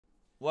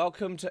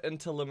Welcome to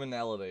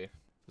Interliminality.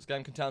 This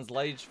game contains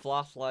rage,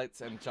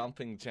 flashlights, and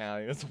jumping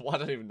jams. I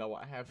don't even know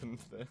what happened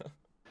there.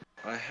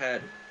 I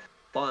had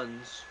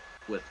buns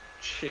with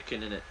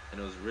chicken in it,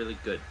 and it was really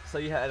good. So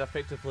you had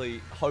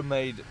effectively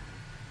homemade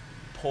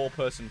poor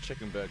person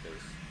chicken burgers.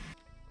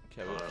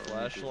 Okay, we have a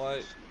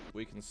flashlight.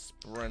 We can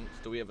sprint.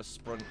 Do we have a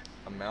sprint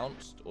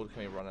amount, or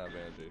can we run out of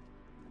energy?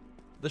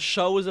 The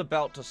show is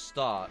about to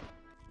start.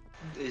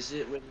 Is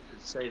it when you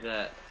say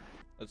that?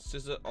 It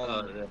says it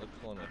on the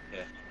corner.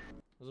 Yeah.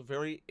 There's a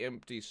very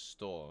empty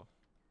store.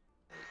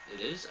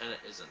 It is, and it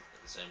isn't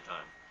at the same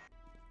time.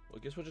 Well,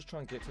 I guess we'll just try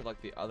and get to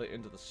like the other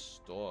end of the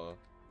store.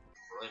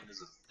 Well,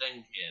 there's a thing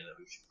here that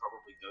we should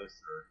probably go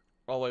through.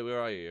 Oh wait, where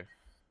are you?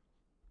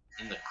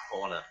 In the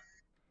corner.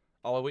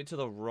 Oh, I went to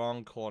the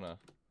wrong corner.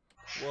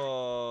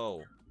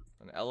 Whoa.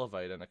 An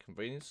elevator in a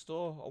convenience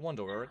store? I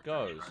wonder where it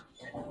goes.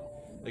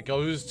 It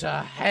goes to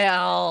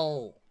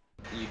hell!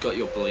 You got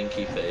your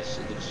blinky face,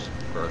 it looks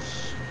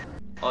gross.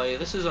 Oh yeah,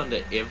 this is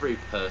under every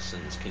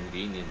person's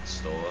convenience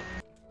store.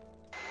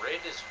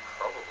 Red is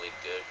probably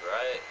good,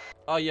 right?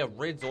 Oh yeah,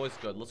 red's always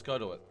good. Let's go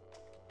to it.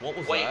 What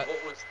was Wait, that?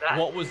 what was that?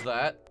 What was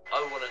that?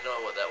 I want to know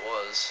what that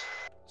was.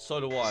 So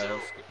do I.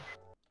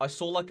 I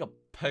saw like a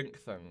pink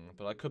thing,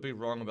 but I could be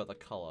wrong about the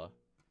color.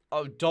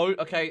 Oh, don't.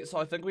 Okay, so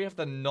I think we have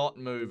to not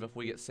move if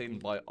we get seen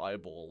by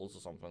eyeballs or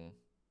something.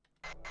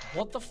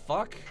 What the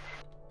fuck?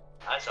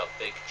 That's a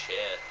big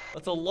chair.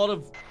 That's a lot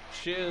of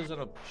chairs in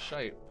a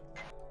shape.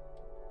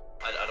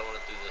 I don't want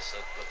to do this,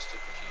 that looks too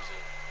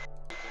confusing.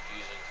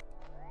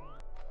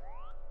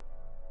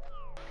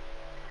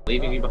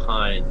 Leaving you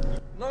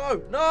behind.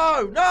 No,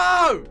 no,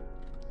 no!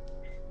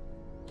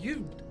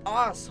 You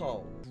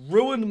asshole.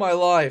 Ruined my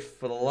life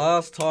for the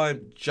last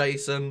time,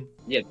 Jason.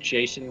 Yeah,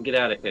 Jason, get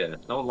out of here.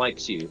 No one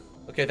likes you.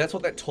 Okay, that's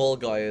what that tall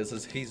guy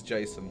is he's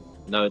Jason.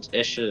 No, it's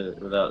Escher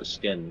without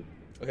skin.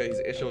 Okay, he's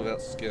Escher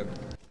without skin.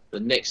 The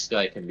next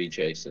guy can be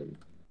Jason.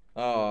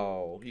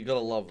 Oh, you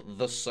gotta love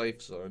the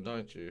safe zone,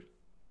 don't you?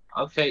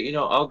 Okay, you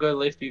know, I'll go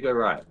left, you go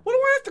right. Why do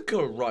I have to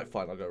go right?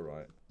 Fine, I'll go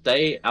right.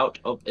 Stay out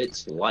of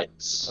its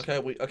lights.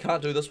 Okay, I can't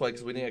do this way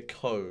because we need a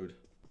code.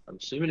 I'm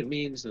assuming it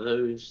means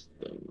those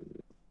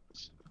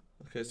things.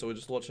 Okay, so we're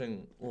just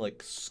watching,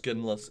 like,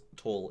 skinless,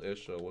 tall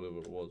Escher, whatever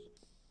it was.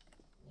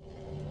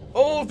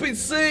 Oh, I've been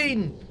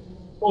seen!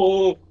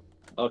 Oh!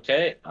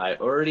 Okay, I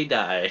already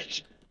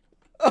died.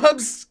 I'm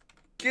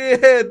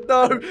scared!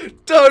 No!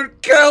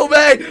 Don't kill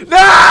me! No!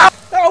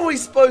 How are we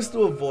supposed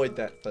to avoid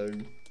that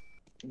thing?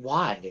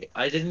 Why?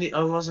 I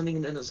wasn't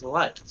even in its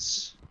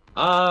lights.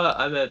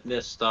 I may have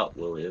messed up,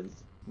 William.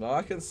 No,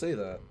 I can see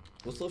that.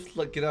 Let's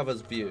like, get out of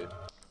his view.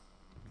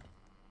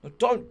 No,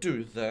 don't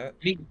do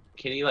that. Can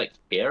he, like,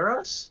 hear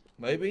us?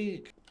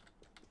 Maybe?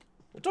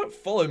 Well, don't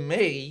follow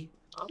me!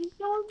 I'm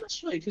going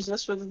this way, because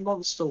that's where the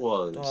monster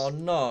was. Oh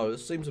no,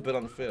 this seems a bit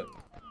unfair.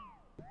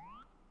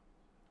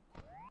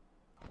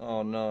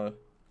 Oh no.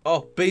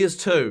 Oh, B is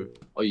 2.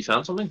 Oh, you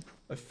found something?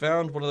 I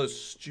found one of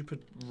those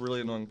stupid,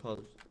 really annoying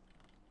puzzles.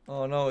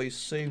 Oh no, he's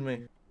seen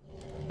me.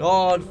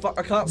 Oh, fuck,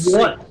 I can't see.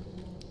 What?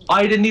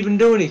 I didn't even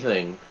do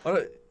anything.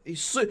 Oh, he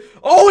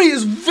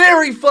is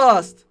very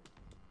fast!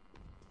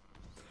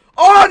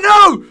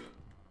 Oh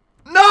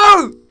no!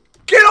 No!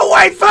 Get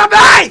away from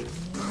me!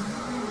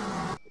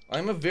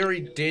 I'm a very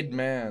dead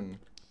man.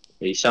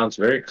 He sounds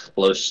very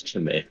close to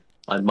me.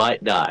 I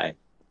might die.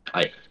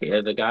 I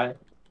hear the guy.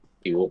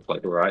 He walked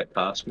like right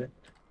past me.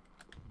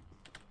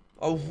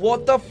 Oh,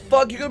 what the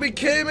fuck? You gonna be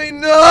kidding me?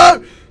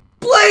 No!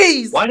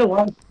 Please! Why do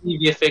I see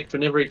the effect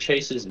whenever he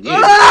chases you?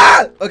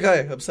 Ah!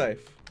 Okay, I'm safe.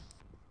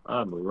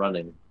 I'm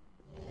running.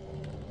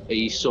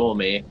 He saw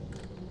me.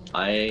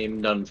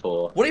 I'm done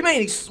for. What do you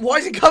mean? Why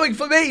is he coming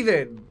for me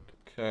then?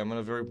 Okay, I'm in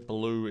a very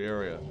blue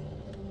area.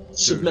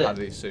 Dude, how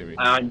did he see me?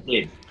 I'm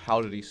dead. How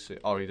did he see?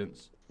 Oh, he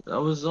didn't. I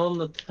was on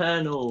the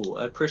panel.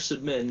 I pressed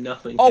submit and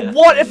nothing. Oh, happened.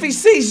 what? If he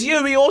sees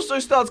you, he also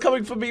starts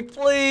coming for me,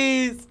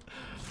 please!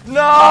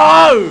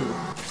 No!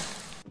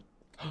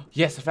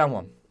 Yes, I found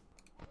one.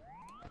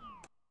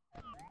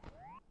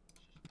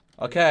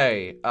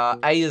 Okay,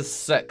 A is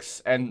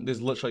 6, and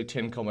there's literally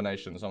 10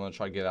 combinations. I'm gonna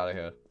try to get out of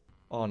here.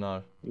 Oh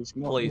no.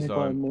 Please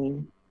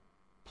don't.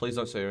 Please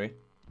don't see me.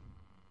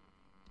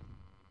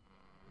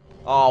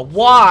 Oh,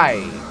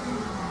 why?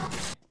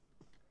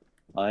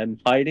 I'm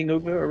hiding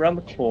over around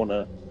the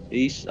corner.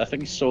 I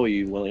think he saw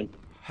you, William.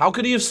 How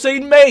could he have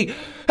seen me?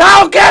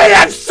 How could he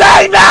have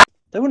seen me?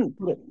 They wouldn't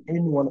put it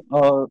in one.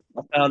 Oh,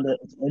 I found it.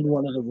 It's in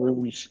one of the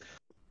rooms.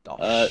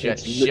 Oh, shit,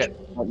 it's shit.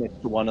 Right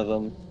next to one of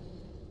them.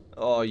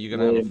 Oh, you're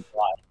gonna have...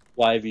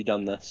 Why have you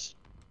done this?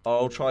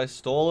 I'll try to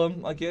stall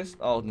him, I guess.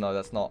 Oh, no,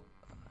 that's not...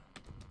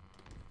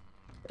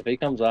 If he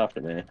comes after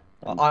me,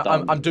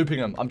 I'm duping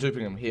him. I'm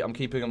duping him. I'm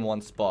keeping him in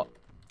one spot.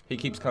 He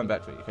keeps coming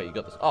back to me. Okay, you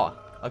got this. Oh,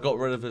 I got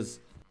rid of his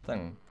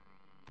thing.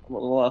 I'm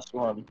on the last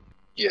one.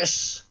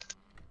 Yes!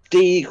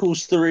 D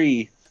equals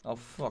 3. Oh,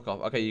 fuck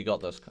off. Okay, you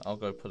got this. I'll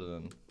go put it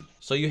in.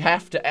 So you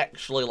have to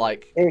actually,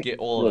 like, get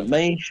all of it.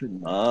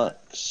 Exclamation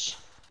marks.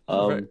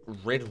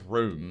 Red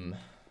room.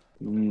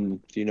 Do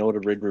you know what a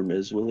red room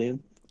is,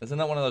 William? Isn't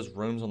that one of those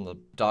rooms on the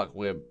dark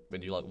web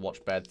when you like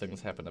watch bad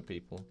things happen to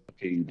people?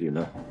 Okay, you do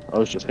know. I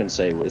was just gonna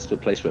say, it's the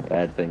place where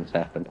bad things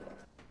happen.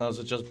 Oh, is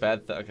it just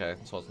bad? Okay,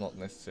 so it's not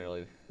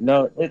necessarily.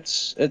 No,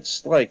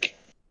 it's like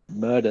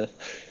murder.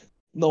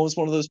 No, it's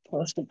one of those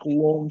plastic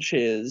lawn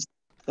chairs.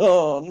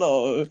 Oh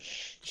no,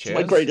 it's my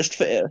Chairs? greatest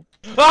fear.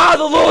 Ah,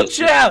 the lawn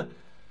chair!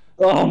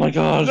 Oh my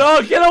god,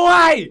 No, get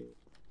away!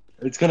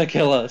 it's gonna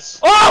kill us.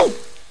 Oh!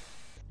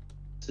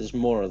 There's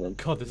more of them.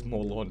 God, there's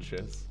more lawn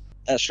chairs.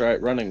 That's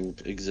right, running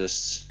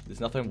exists. There's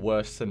nothing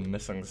worse than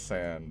missing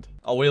sand.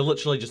 Oh, we're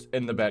literally just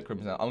in the back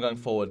rooms now. I'm going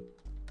forward.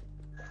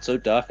 It's so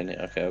dark in here.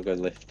 Okay, I'll go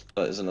left.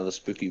 Oh, there's another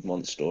spooky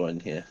monster in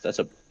here. That's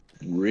a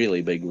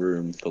really big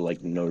room for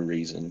like no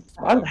reason.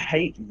 I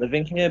hate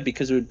living here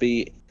because it would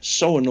be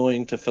so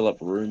annoying to fill up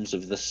rooms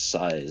of this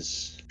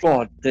size.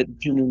 God, that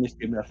genuinely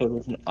scared me. I thought it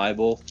was an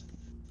eyeball.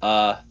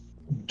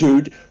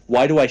 Dude,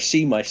 why do I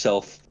see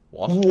myself?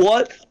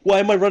 What? Why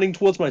am I running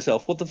towards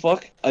myself? What the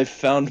fuck? I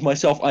found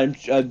myself. I'm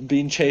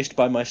being chased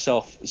by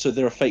myself. So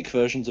there are fake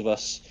versions of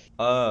us.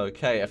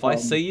 Okay, if I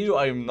see you,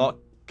 I'm not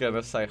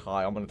gonna say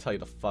hi. I'm gonna tell you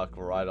to fuck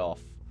right off.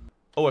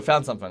 Oh, I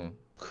found something.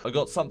 I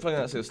got something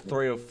that says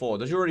 3 or 4.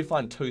 Did you already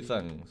find 2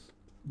 things?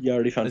 You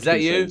already found Is two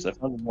that you? things. I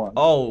found one.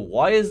 Oh,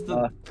 why is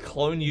the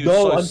clone you No,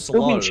 so I'm slow?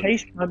 still being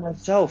chased by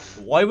myself.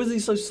 Why was he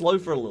so slow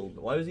for a little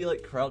bit? Why was he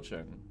like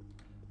crouching?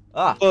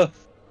 Ah,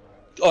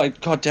 Oh,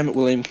 god damn it,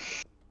 William.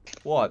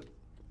 what?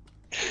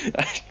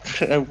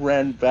 I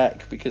ran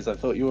back because I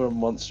thought you were a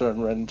monster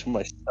and ran to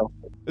myself.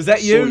 Is that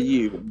Saw you?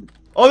 you.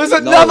 Oh, there's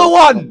another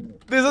one!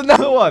 There's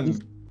another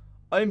one!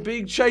 I'm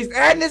being chased,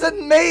 and there's a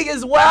me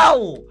as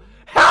well!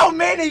 How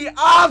many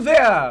are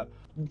there?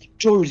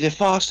 George, they're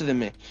faster than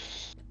me.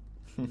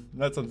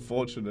 That's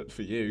unfortunate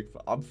for you,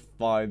 but I'm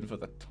fine for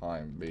the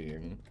time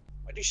being.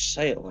 Why do you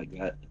say it like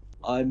that?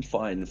 I'm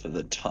fine for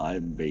the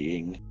time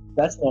being.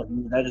 That's not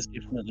you. That is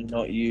definitely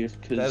not you,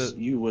 because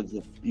you were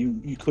the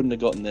you couldn't have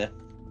gotten there.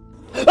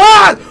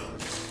 Ah!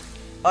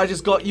 I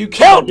just got you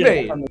killed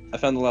me! I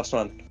found the last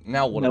one.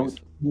 Now what No, is?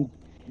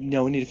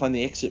 no, we need to find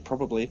the exit,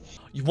 probably.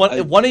 One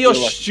of your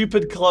feel like-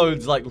 stupid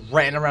clones like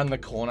ran around the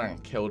corner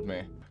and killed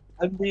me.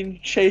 I'm being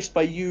chased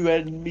by you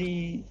and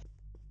me.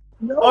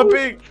 No. I'm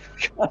being.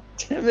 God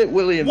damn it,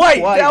 William. Wait,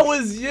 twice. that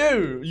was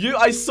you.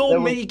 I saw That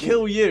me was-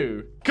 kill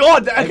you.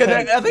 God,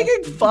 Okay. I think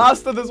he's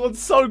faster. This one's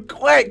so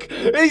quick.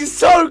 He's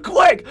so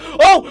quick.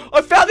 Oh,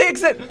 I found the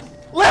exit.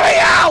 Let me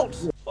out.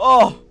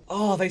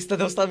 Oh, they were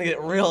starting to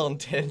get real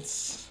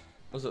intense.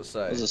 What does it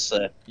say? What does it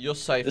say? You're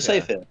safe. You're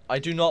safe here. I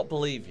do not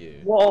believe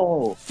you.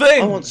 Whoa.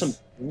 Things. I want some.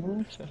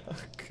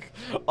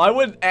 I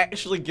would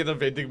actually get a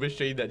vending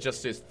machine that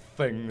just says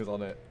things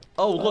on it.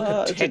 Oh, look,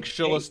 a it's a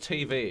textureless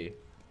TV.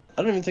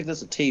 I don't even think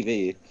that's a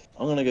TV.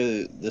 I'm gonna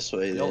go this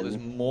way Yo, then. there's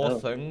more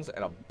things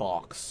and a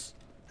box.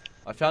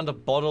 I found a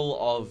bottle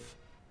of,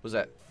 was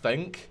that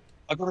Think?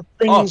 I got a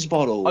things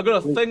bottle. I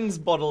got a Things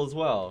bottle as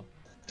well.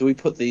 Do we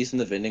put these in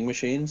the vending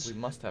machines? We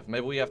must have.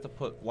 Maybe we have to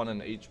put one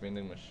in each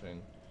vending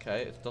machine.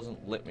 Okay, it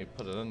doesn't let me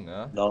put it in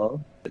there.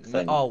 No.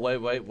 Oh,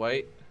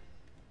 wait.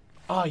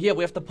 Oh, yeah,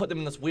 we have to put them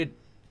in this weird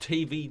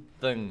TV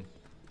thing.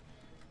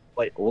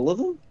 Wait, all of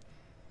them?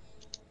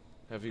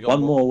 Have you got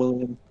One more,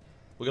 William.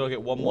 We gotta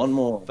get one One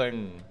more more.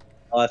 thing.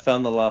 I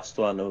found the last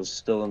one. It was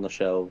still on the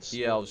shelves.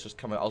 Yeah, I was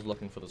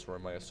looking for this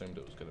room. I assumed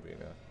it was gonna be in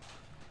there.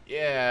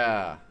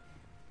 Yeah.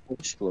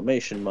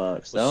 Exclamation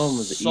marks. That one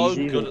was So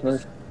easy. good at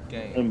There's this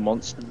no game.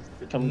 monsters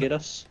to come get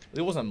us.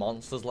 There wasn't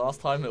monsters last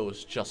time, it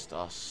was just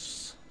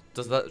us.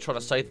 Does that try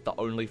to say that the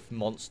only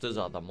monsters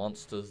are the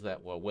monsters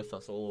that were with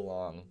us all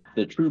along?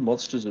 The true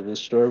monsters of this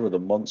story were the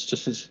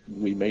monsters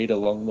we made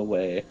along the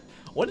way.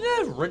 Where did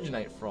that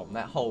originate from?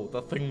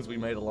 The things we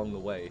made along the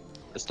way.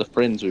 It's the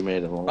friends we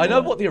made along the I way.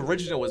 know what the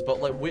original was, but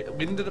like,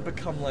 when did it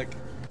become like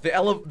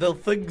the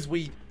things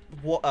we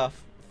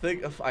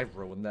I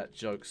ruined that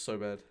joke so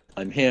bad.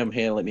 I'm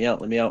here, let me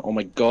out, Oh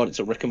my god, it's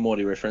a Rick and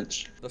Morty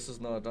reference. This is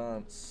not a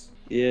dance.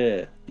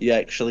 Yeah, you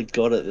actually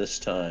got it this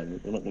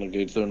time. We're not gonna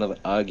go through another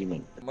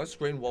argument. My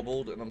screen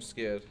wobbled and I'm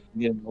scared.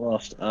 You're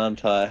lost,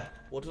 aren't I?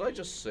 What did I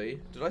just see?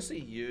 Did I see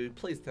you?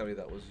 Please tell me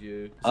that was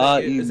you.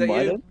 You Is that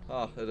might you? have.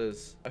 Ah, it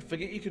is. I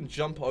forget you can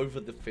jump over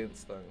the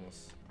fence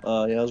things.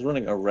 Yeah, I was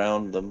running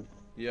around them.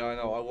 Yeah, I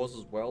know. I was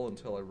as well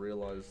until I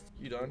realized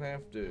you don't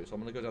have to. So I'm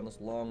gonna go down this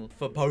long,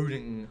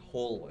 foreboding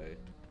hallway.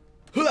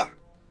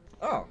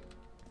 Oh,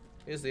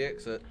 here's the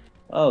exit.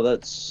 Oh,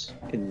 that's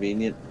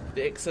convenient.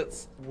 The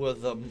exits were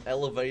the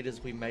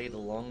elevators we made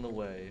along the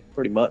way.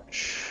 Pretty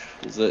much.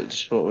 Is that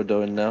just what we're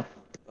doing now?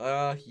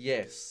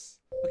 Yes.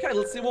 Okay,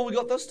 let's see what we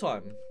got this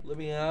time. Let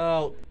me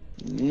out.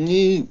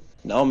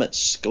 Now I'm at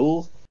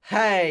school.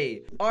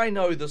 Hey, I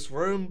know this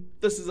room.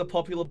 This is a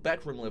popular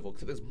backroom level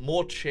because there's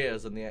more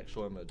chairs in the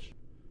actual image.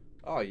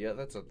 Oh yeah,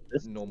 that's a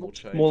This normal looks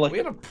change. more like we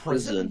in a a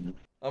prison? prison.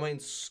 I mean,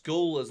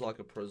 school is like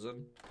a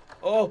prison.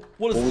 Oh,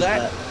 what is What was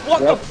that? that?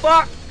 What What? the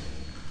fuck?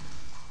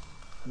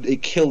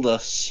 It killed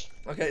us.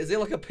 Okay, is there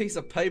like a piece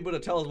of paper to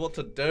tell us what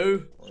to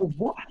do? So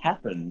what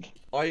happened?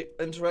 I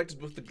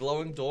interacted with the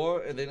glowing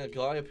door and then a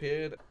guy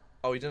appeared.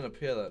 Oh, he didn't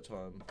appear that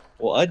time.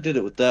 Well, I did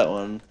it with that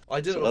one.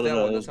 I did So it with I don't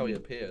that one, know. that's how he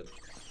appeared.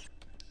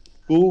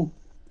 Ooh.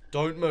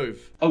 Don't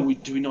move. Oh,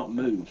 do we not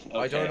move? Okay.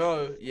 I don't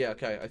know. Yeah,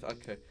 okay,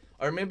 okay.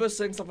 I remember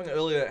seeing something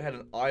earlier that had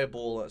an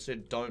eyeball that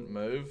said don't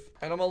move,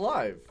 and I'm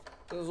alive.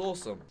 That was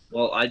awesome.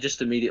 Well, I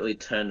just immediately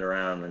turned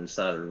around and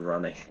started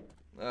running.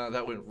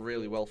 That went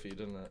really well for you,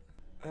 didn't it?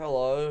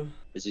 Hello.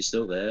 Is he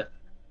still there?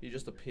 He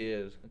just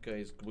appeared.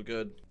 Okay, we're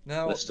good.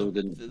 Now, That still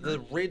didn't. the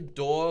red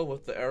door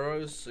with the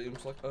arrows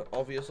seems like an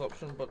obvious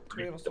option, but to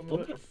be honest, I'm a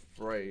bit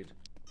afraid.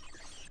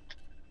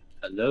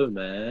 Hello,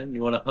 man.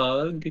 You want a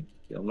hug?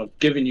 I'm not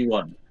giving you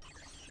one.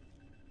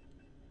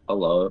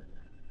 Hello.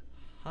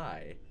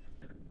 Hi.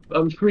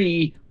 I'm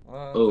free.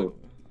 Oh.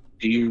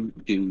 Do you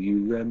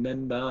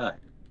remember?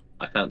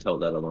 I can't tell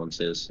what that other one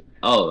says.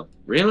 Oh,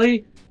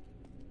 really?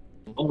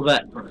 All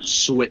that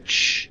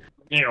switch.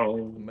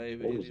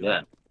 Maybe. What was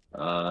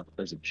that?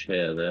 There's a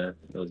chair there.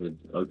 There's an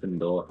open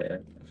door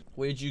here.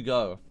 Where'd you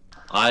go?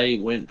 I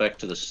went back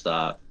to the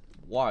start.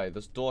 Why?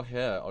 This door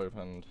here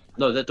opened.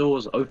 No, that door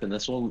was open.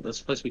 That's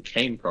the place we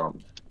came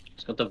from.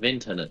 It's got the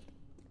vent in it.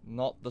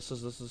 Not. This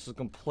is a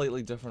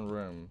completely different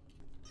room.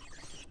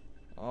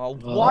 Oh,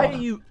 why are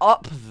you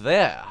up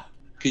there?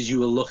 Because you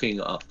were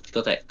looking up. It's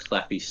got that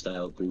clappy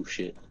style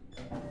bullshit.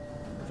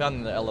 Found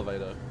in the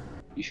elevator.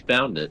 You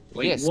found it?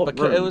 Wait, yes, what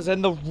because room? it was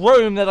in the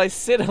room that I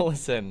said it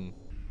was in.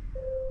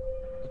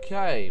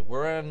 Okay,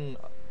 we're in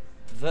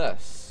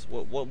this.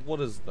 What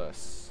is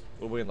this?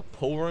 Are we in the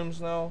pool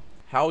rooms now?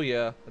 Hell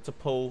yeah, it's a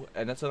pool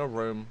and it's in a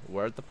room.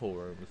 We're at the pool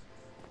rooms.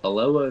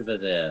 Hello over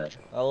there.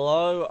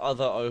 Hello,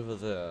 other over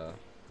there.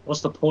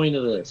 What's the point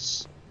of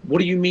this? What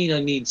do you mean I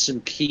need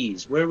some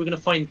keys? Where are we gonna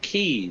find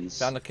keys?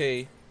 Found a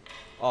key.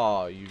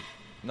 Oh, you...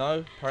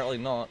 No, apparently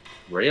not.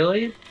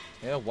 Really?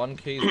 Yeah, one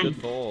key is good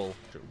for all.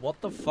 What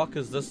the fuck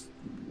is this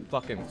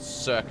fucking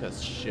circus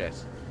shit?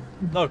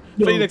 No,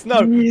 Phoenix,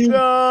 no!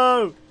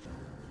 No!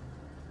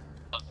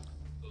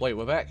 Wait,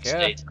 we're back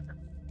here?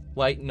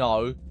 Wait,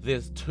 no.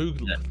 There's two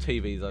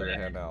TVs over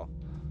here now.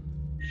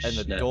 And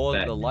the door,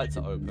 the lights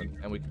are open,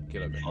 and we can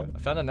get over here. I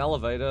found an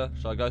elevator.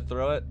 Should I go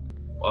through it?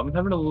 I'm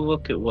having a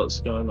look at what's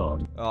going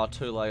on. Oh,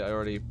 too late. I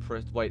already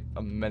pressed... Wait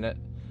a minute.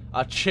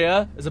 A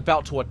chair is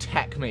about to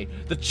attack me.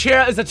 The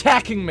chair is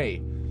attacking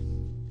me!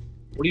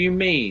 What do you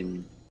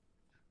mean?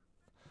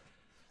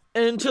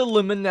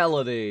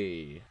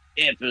 Interliminality.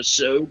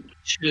 Episode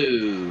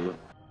 2.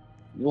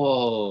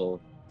 Whoa.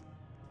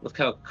 Look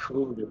how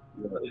cool it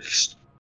looks.